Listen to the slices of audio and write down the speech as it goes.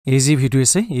এই যে ভিডিও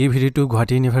আছে এই ভিডিওটো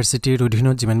গুৱাহাটী ইউনিভাৰ্চিটিৰ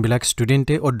অধীনত যিমানবিলাক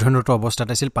ষ্টুডেণ্টে অধ্যয়নৰত অৱস্থাত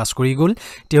আছিল পাছ কৰি গ'ল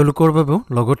তেওঁলোকৰ বাবেও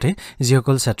লগতে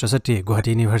যিসকল ছাত্ৰ-ছাত্ৰীয়ে গুৱাহাটী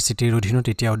ইউনিভাৰ্চিটিৰ অধীনত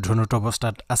এতিয়া অধ্যয়নৰত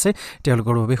অৱস্থাত আছে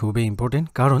তেওঁলোকৰ বাবে খুবেই ইম্পৰ্টেণ্ট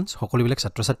কাৰণ সকলোবিলাক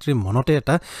ছাত্ৰ-ছাত্ৰীৰ মনতে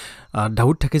এটা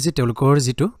ডাউট থাকে যে তেওঁলোকৰ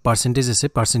যিটো পাৰ্চেন্টেজ আছে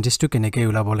পাৰ্চেন্টেজটো কেনেকৈ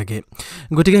ওলাব লাগে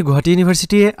গতিকে গুৱাহাটী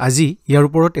ইউনিভাৰ্চিটিয়ে আজি ইয়াৰ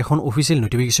ওপৰত এখন অফিচিয়েল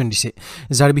নটিফিকেশ্যন দিছে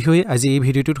যাৰ বিষয়ে আজি এই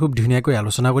ভিডিওটোত খুব ধুনীয়াকৈ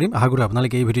আলোচনা কৰিম আশা কৰোঁ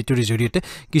আপোনালোকে এই ভিডিওটোৰ জৰিয়তে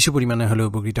কিছু পৰিমাণে হ'লেও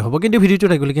উপকৃত হ'ব কিন্তু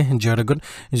ভিডিওটোৰ জয়ৰগন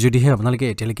যদিহে আপোনালোকে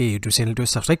এতিয়ালৈকে ইউটিউব চেনেলটো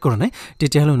সাবস্ক্ৰাইব কৰা নাই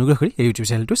তেতিয়াহ'লে অনুগ্ৰহ কৰি এই ইউটিউব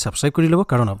চেনেলটো সাবস্ক্ৰাইব কৰি ল'ব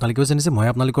কাৰণ আপোনালোকেও জানে যে মই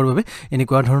আপোনালোকৰ বাবে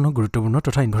এনেকুৱা ধৰণৰ গুৰুত্বপূৰ্ণ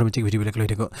তথা ইনফৰমেটিভ ভিডিওবিলাক লৈ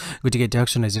থাকো গতিকে এতিয়া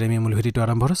অকচন আজি আমি মূল ভিডিওটো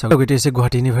আৰম্ভ কৰোঁ গতিকে আছে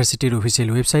গুৱাহাটী ইউনিভাৰ্চিটিৰ অফিচিয়েল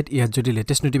ৱেবছাইট ইয়াত যদি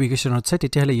লেটেষ্ট নটিফিকেশ্যন আছে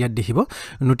তেতিয়াহ'লে ইয়াত দেখিব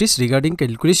notice regarding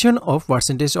ক্যালকুলেশ্যন of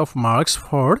percentage of marks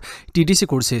for TDC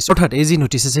কোৰ্सेस অৰ্থাৎ এই যি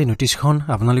নোটিছ আছে নোটিছখন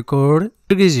আপোনালোকৰ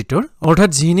গ্ৰেজুৱেটৰ অৰ্থাৎ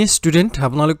যিখিনি ষ্টুডেণ্ট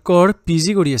আপোনালোকৰ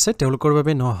পিজি কৰি আছে তেওঁলোকৰ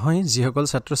বাবে নহয় যিসকল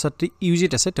ছাত্ৰ-ছাত্ৰী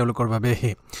ইউজিত আছে তেওঁলোকৰ বাবে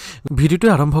হে ভিডিওটো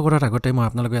আৰম্ভ কৰাৰ আগতে মই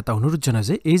আপোনালোকক এটা অনুৰোধ জনাও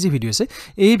যে এই যে ভিডিও আছে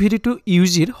এই ভিডিওটো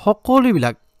ইউজিৰ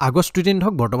সকলোবিলাক আগৰ ষ্টুডেণ্ট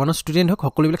হক বৰ্তমানৰ ষ্টুডেণ্ট হক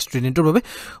সকলোবিলাক ষ্টুডেণ্টৰ বাবে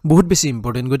বহুত বেছি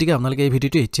ইম্পৰ্টেণ্ট গতিকে আপোনালোকে এই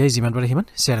ভিডিওটো এতিয়াই যিমান পাৰে সিমান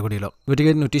শ্বেয়াৰ কৰি লওক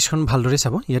গতিকে নোটিছখন ভালদৰে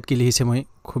চাব ইয়াত কি লিখিছে মই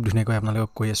খুব ধুনীয়াকৈ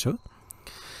আপোনালোকক কৈ আছো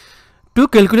To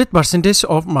calculate percentage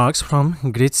of marks from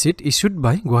grade sheet issued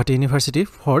by Guwahati University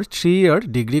for 3-year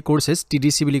degree courses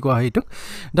TDC বুলি কোৱা হয় এইটো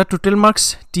the total marks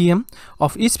TM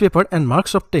of each paper and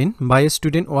marks obtained by a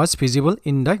student was visible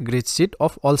in the grade sheet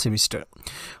of all semester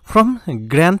from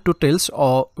grand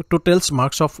totals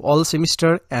marks of all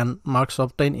semester and marks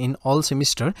obtained in all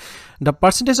semester the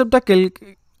percentage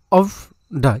of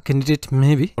the candidate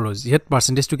may be follows yet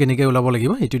percentage to কেনেকৈ ওলাব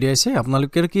লাগিব এটো দিয়া আছে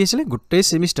আপোনালোকৰ কি আছিল গোটেই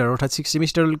সেমিস্টাৰ অৰ্থাৎ 6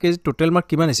 সেমিস্টাৰলৈকে টোটাল মাৰ্ক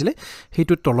কিমান আছিল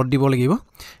হেতু তলত দিব লাগিব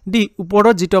ডি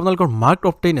ওপৰত যেটো আপোনালোকৰ মাৰ্ক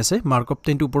অবটেইন আছে মাৰ্ক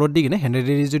অবটেইনটো ওপৰত দি কিনে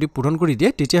হেন্ডাৰি যদি পূৰণ কৰি দিয়ে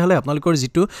তেতিয়া হলে আপোনালোকৰ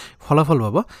যেটো ফলাফল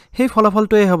হ'ব সেই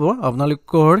ফলাফলটোই হ'ব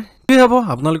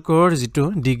আপোনালোকৰ যেটো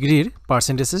ডিগ্ৰীৰ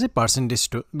পাৰ্চেন্টেজ আছে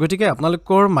পাৰ্চেন্টেজটো গতিকে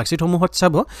আপোনালোকৰ মাৰ্কশিট সমূহত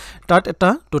চাব তাত এটা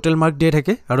টোটাল মাৰ্ক দিয়া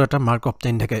থাকে আৰু এটা মাৰ্ক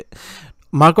অবটেইন থাকে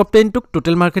মাৰ্ক অবটেইন টুক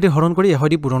টোটাল মাৰ্কেটে হৰণ কৰি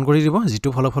এহদি পূৰণ কৰি দিব যেটো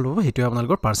ফলাফল হ'ব হেতু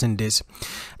আপোনালোকৰ পাৰ্চেন্টেজ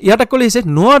ইয়াত আকলে আছে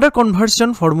নো আদাৰ conversion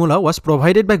formula was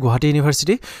provided by Guwahati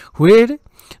University where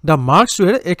the marks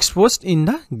were exposed in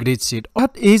the grade sheet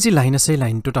অৰ্থাৎ এই যে লাইন আছে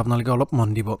লাইনটোত আপোনালোকে অলপ মন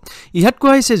দিব ইয়াত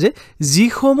কোৱা হৈছে যে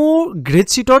যিসমূহ গ্ৰেড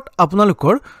শীটত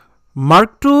আপোনালোকৰ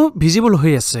মাৰ্কটো ভিজিবল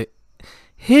হৈ আছে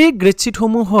হে গ্ৰেড শীট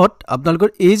সমূহত আপোনালোকৰ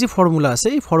এই যে ফৰ্মুলা আছে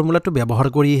এই ফৰ্মুলাটো ব্যৱহাৰ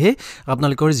কৰি হে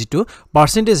আপোনালোকৰ যেটো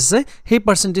পাৰ্চেন্টেজ আছে সেই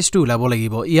পাৰ্চেন্টেজটো ওলাব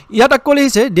লাগিব ইয়াত আকলে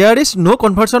আছে there is no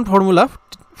conversion formula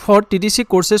for TDC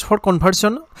courses for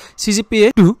conversion CGPA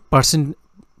to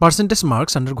percentage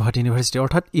marks under Guwahati University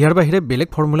অৰ্থাৎ ইয়াৰ বাহিৰে বেলেগ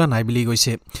ফৰ্মুলা নাই বুলি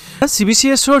কৈছে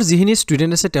CBCS ৰ যিখিনি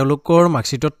ষ্টুডেন্ট আছে তেওঁলোকৰ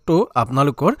মাৰ্কশিটতো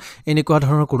আপোনালোকৰ এনেকুৱা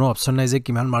ধৰণৰ কোনো অপচন নাই যে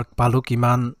কিমান মাৰ্ক পালো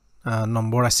কিমান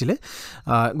নম্বৰ আছিল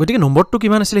গতিকে নম্বৰটো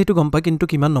কিমান আছিল হেতু গম পায় কিন্তু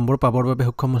কিমান নম্বৰ পাবৰ বাবে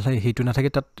সক্ষম হয় হেতু নাথাকে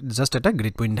তাত জাস্ট এটা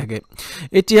গ্ৰেড পইণ্ট থাকে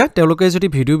এতিয়া তেওঁলোকে যদি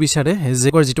ভিডিও বিচাৰে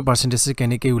হেজেকৰ যেটো পাৰ্চেন্টেজ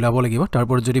কেনেকৈ ওলাব লাগিব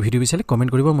তাৰপৰ যদি ভিডিও বিচাৰে কমেন্ট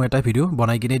কৰিব মই এটা ভিডিও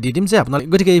বনাই কিনে দি দিম যে আপোনালোক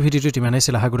গতিকে এই ভিডিওটো ইমানেই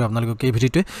আছিল আশা কৰোঁ আপোনালোকক এই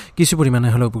ভিডিওটোৱে কিছু পৰিমাণে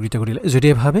হ'লেও উপকৃত কৰিলে যদি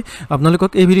ভাবে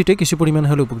আপোনালোকক এই ভিডিওটোৱে কিছু পৰিমাণে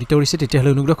হ'লেও উপকৃত কৰিছে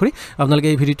তেতিয়াহ'লে অনুগ্ৰহ কৰি আপোনালোকে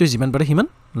এই ভিডিওটো যিমান পাৰে সিমান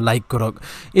লাইক কৰক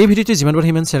এই ভিডিওটো যিমান পাৰে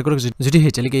সিমান শ্বেয়াৰ কৰক যদি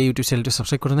হেতেলৈকে এই ইউটিউব চেনেলটো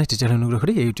সাবস্ক্ৰাইব কৰা নাই তেতিয়াহ'লে অনুগ্ৰহ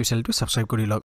কৰি এই ইউটিউব চেনেলটো সাবস্ক্ৰাইব কৰি লওক